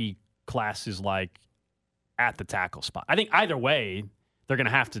the rookie class is like at the tackle spot? I think either way, they're going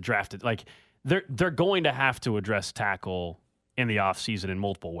to have to draft it. Like they're going to have to address tackle in the offseason in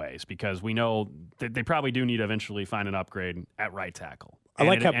multiple ways because we know that they probably do need to eventually find an upgrade at right tackle.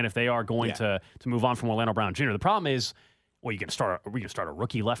 And if they are going to move on from Orlando Brown Jr., the problem is, well, are we going to start a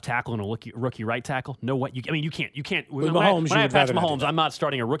rookie left tackle and a rookie right tackle? No way. You can't. When I have Patrick Mahomes, I'm not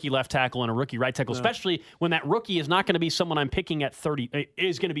starting a rookie left tackle and a rookie right tackle, especially when that rookie is not going to be someone I'm picking at 30.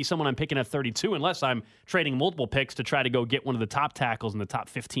 Is going to be someone I'm picking at 32 unless I'm trading multiple picks to try to go get one of the top tackles in the top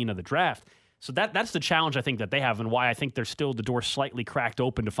 15 of the draft. So that's the challenge I think that they have and why I think there's still the door slightly cracked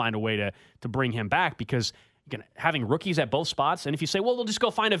open to find a way to bring him back because having rookies at both spots, and if you say, well, we'll just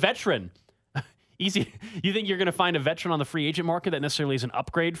go find a veteran. Easy. You think you're going to find a veteran on the free agent market that necessarily is an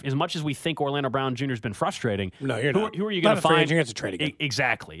upgrade? As much as we think Orlando Brown Jr. has been frustrating, no, you're not. Who are you going to find? Free agent, you have to trade again.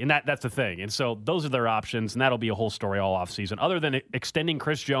 Exactly, and that's the thing. And so those are their options, and that'll be a whole story all offseason. Other than extending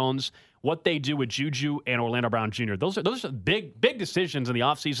Chris Jones, what they do with Juju and Orlando Brown Jr., those are big decisions in the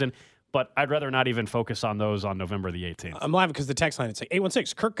offseason. But I'd rather not even focus on those on November the 18th. I'm laughing because the text line, it's like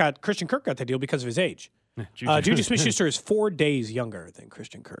 816. Christian Kirk got the deal because of his age. Juju Smith-Schuster is 4 days younger than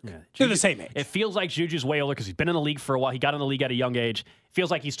Christian Kirk. Yeah, they're the same age. It feels like Juju's way older because he's been in the league for a while. He got in the league at a young age.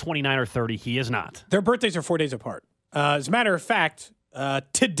 Feels like he's 29 or 30. He is not. Their birthdays are 4 days apart. As a matter of fact,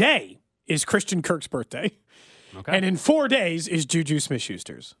 today is Christian Kirk's birthday. Okay. And in 4 days is Juju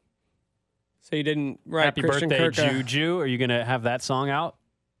Smith-Schuster's. So you didn't write Happy Christian birthday, Kirk, Juju. Are you going to have that song out?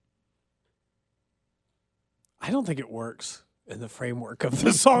 I don't think it works in the framework of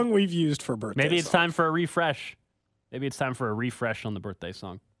the song we've used for birthday. Maybe it's time for a refresh. Maybe it's time for a refresh on the birthday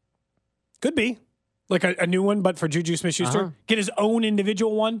song. Could be. Like a new one, but for Juju Smith-Schuster? Uh-huh. Get his own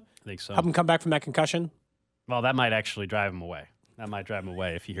individual one? I think so. Help him come back from that concussion? Well, that might actually drive him away. That might drive him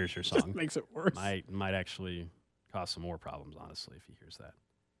away if he hears your song. Makes it worse. Might actually cause some more problems, honestly, if he hears that.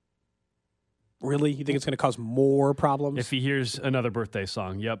 Really? You think it's going to cause more problems? If he hears another birthday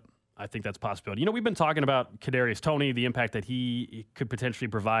song, yep. I think that's a possibility. You know, we've been talking about Kadarius Toney, the impact that he could potentially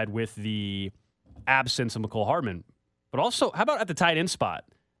provide with the absence of Mecole Hardman. But also, how about at the tight end spot?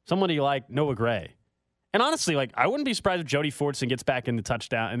 Somebody like Noah Gray. And honestly, I wouldn't be surprised if Jody Fortson gets back in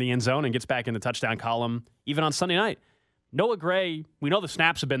the end zone and gets back in the touchdown column even on Sunday night. Noah Gray, we know the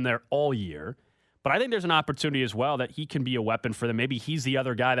snaps have been there all year, but I think there's an opportunity as well that he can be a weapon for them. Maybe he's the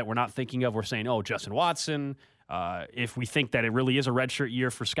other guy that we're not thinking of. We're saying, oh, Justin Watson. If we think that it really is a redshirt year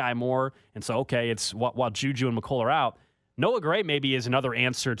for Sky Moore, and so, okay, it's while Juju and Mecole are out, Noah Gray maybe is another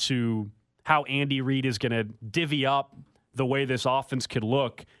answer to how Andy Reid is going to divvy up the way this offense could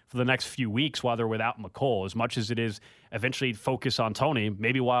look for the next few weeks while they're without Mecole. As much as it is eventually focus on Toney,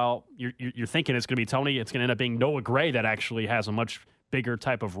 maybe while you're thinking it's going to be Toney, it's going to end up being Noah Gray that actually has a much bigger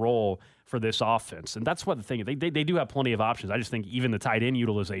type of role for this offense. And that's what the thing is. They do have plenty of options. I just think even the tight end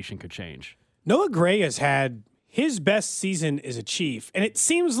utilization could change. Noah Gray has had his best season as a Chief. And it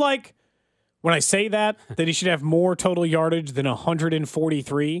seems like when I say that he should have more total yardage than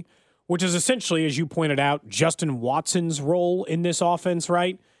 143, which is essentially, as you pointed out, Justin Watson's role in this offense,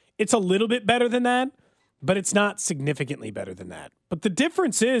 right? It's a little bit better than that, but it's not significantly better than that. But the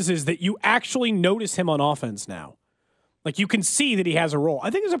difference is that you actually notice him on offense now. Like, you can see that he has a role. I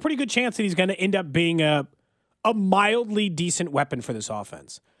think there's a pretty good chance that he's going to end up being a mildly decent weapon for this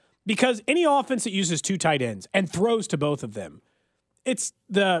offense. Because any offense that uses 2 tight ends and throws to both of them, it's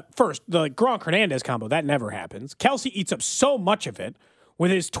the Gronk-Hernandez combo. That never happens. Kelce eats up so much of it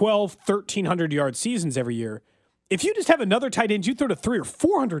with his 1,300-yard seasons every year. If you just have another tight end, you throw to 300 or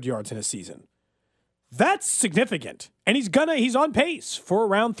 400 yards in a season. That's significant. And he's on pace for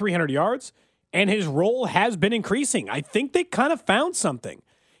around 300 yards, and his role has been increasing. I think they kind of found something.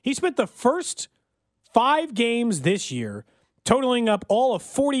 He spent the first 5 games this year totaling up all of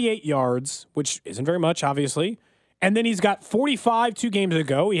 48 yards, which isn't very much, obviously. And then he's got 45 2 games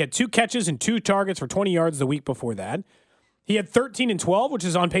ago. He had 2 catches and 2 targets for 20 yards the week before that. He had 13 and 12, which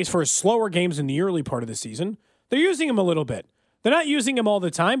is on pace for his slower games in the early part of the season. They're using him a little bit. They're not using him all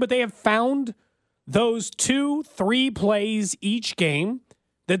the time, but they have found those 2-3 plays each game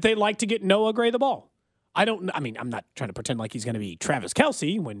that they like to get Noah Gray the ball. I'm not trying to pretend like he's going to be Travis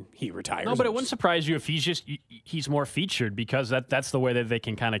Kelce when he retires. No, but it wouldn't surprise you if he's more featured, because that's the way that they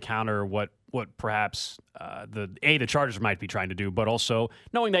can kind of counter what perhaps the Chargers might be trying to do, but also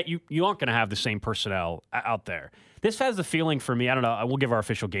knowing that you aren't going to have the same personnel out there. This has the feeling for me, I don't know, I will give our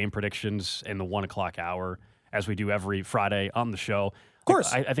official game predictions in the 1 o'clock hour as we do every Friday on the show. Of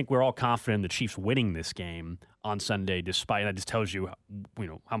course. I think we're all confident in the Chiefs winning this game on Sunday, despite that just tells you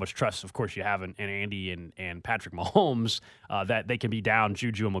how much trust, of course, you have in Andy and Patrick Mahomes, that they can be down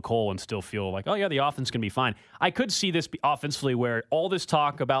Juju and McColl and still feel like, oh, yeah, the offense can be fine. I could see this be offensively where all this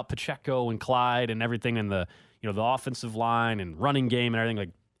talk about Pacheco and Clyde and everything and the offensive line and running game and everything,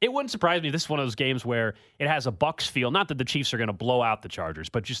 like, it wouldn't surprise me if this is one of those games where it has a Bucs feel. Not that the Chiefs are going to blow out the Chargers,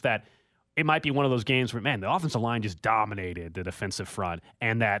 but just that it might be one of those games where, man, the offensive line just dominated the defensive front,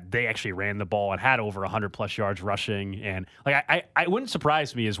 and that they actually ran the ball and had over 100-plus yards rushing. And like I wouldn't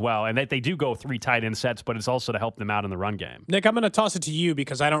surprise me as well, and that they do go 3 tight end sets, but it's also to help them out in the run game. Nick, I'm going to toss it to you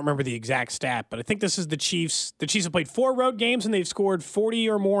because I don't remember the exact stat, but I think this is the Chiefs. The Chiefs have played 4 road games, and they've scored 40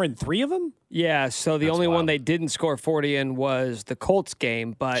 or more in 3 of them? Yeah, so the only one they didn't score 40 in was the Colts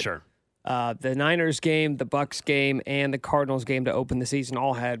game, but sure. The Niners game, the Bucs game, and the Cardinals game to open the season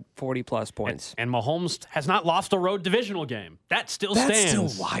all had 40-plus points. And Mahomes has not lost a road divisional game. That still stands. That's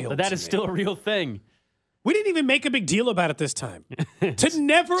still wild. But that is still a real thing. We didn't even make a big deal about it this time. To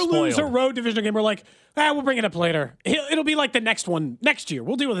never lose a road divisional game, we're like, we'll bring it up later. It'll be like the next one next year.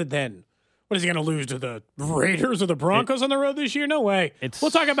 We'll deal with it then. What, is he going to lose to the Raiders or the Broncos on the road this year? No way.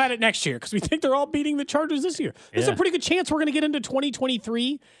 We'll talk about it next year because we think they're all beating the Chargers this year. There's a pretty good chance we're going to get into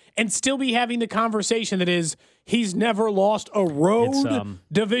 2023 and still be having the conversation that is, he's never lost a road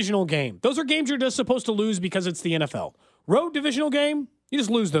divisional game. Those are games you're just supposed to lose because it's the NFL. Road divisional game, you just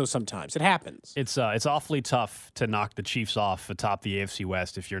lose those sometimes. It happens. It's awfully tough to knock the Chiefs off atop the AFC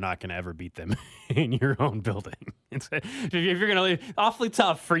West if you're not going to ever beat them in your own building. If you're going to leave, awfully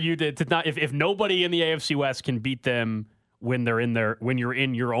tough for you to not if nobody in the AFC West can beat them when you're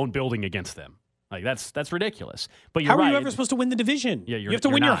in your own building against them. Like that's ridiculous. But you're How right. are you ever supposed to win the division? Yeah, you have to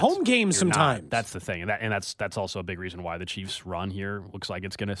win your home games sometimes. That's the thing, and that's also a big reason why the Chiefs' run here looks like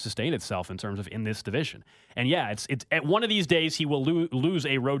it's going to sustain itself in terms of in this division. And yeah, it's at one of these days he will lose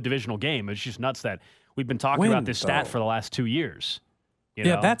a road divisional game. It's just nuts that we've been talking about this stat for the last 2 years.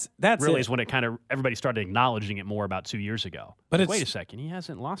 That's really it. is when it kind of everybody started acknowledging it more about 2 years ago. But wait a second, he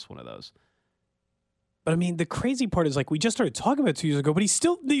hasn't lost one of those. But I mean, the crazy part is like we just started talking about it 2 years ago, but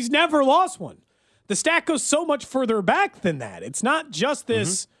he's never lost one. The stat goes so much further back than that. It's not just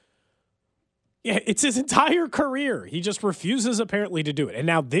this. Yeah, it's his entire career. He just refuses apparently to do it. And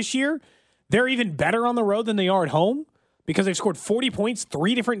now this year, they're even better on the road than they are at home because they've scored 40 points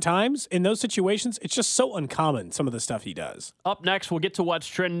 3 different times in those situations. It's just so uncommon, some of the stuff he does. Up next, we'll get to what's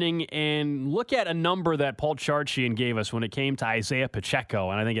trending and look at a number that Paul Charchian gave us when it came to Isaiah Pacheco.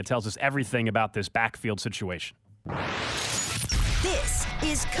 And I think it tells us everything about this backfield situation. This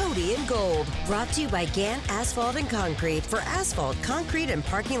is Cody and Gold, brought to you by Gant Asphalt and Concrete. For asphalt, concrete, and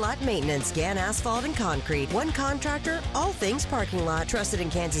parking lot maintenance, Gant Asphalt and Concrete. One contractor, all things parking lot. Trusted in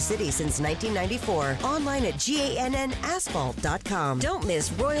Kansas City since 1994. Online at GANNasphalt.com. Don't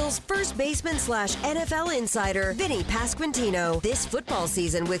miss Royals first baseman / NFL insider, Vinny Pasquantino, this football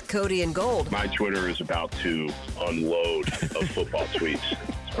season with Cody and Gold. My Twitter is about to unload of football tweets.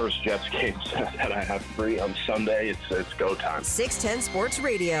 First Jets game that I have free on Sunday. It's go time. 610 Sports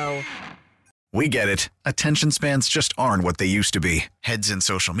Radio. We get it. Attention spans just aren't what they used to be. Heads in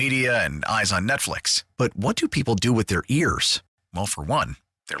social media and eyes on Netflix. But what do people do with their ears? Well, for one,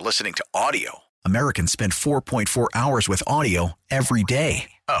 they're listening to audio. Americans spend 4.4 hours with audio every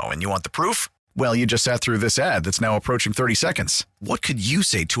day. Oh, and you want the proof? Well, you just sat through this ad that's now approaching 30 seconds. What could you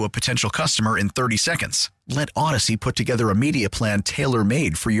say to a potential customer in 30 seconds? Let Odyssey put together a media plan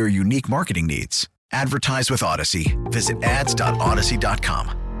tailor-made for your unique marketing needs. Advertise with Odyssey. Visit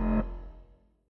ads.odyssey.com.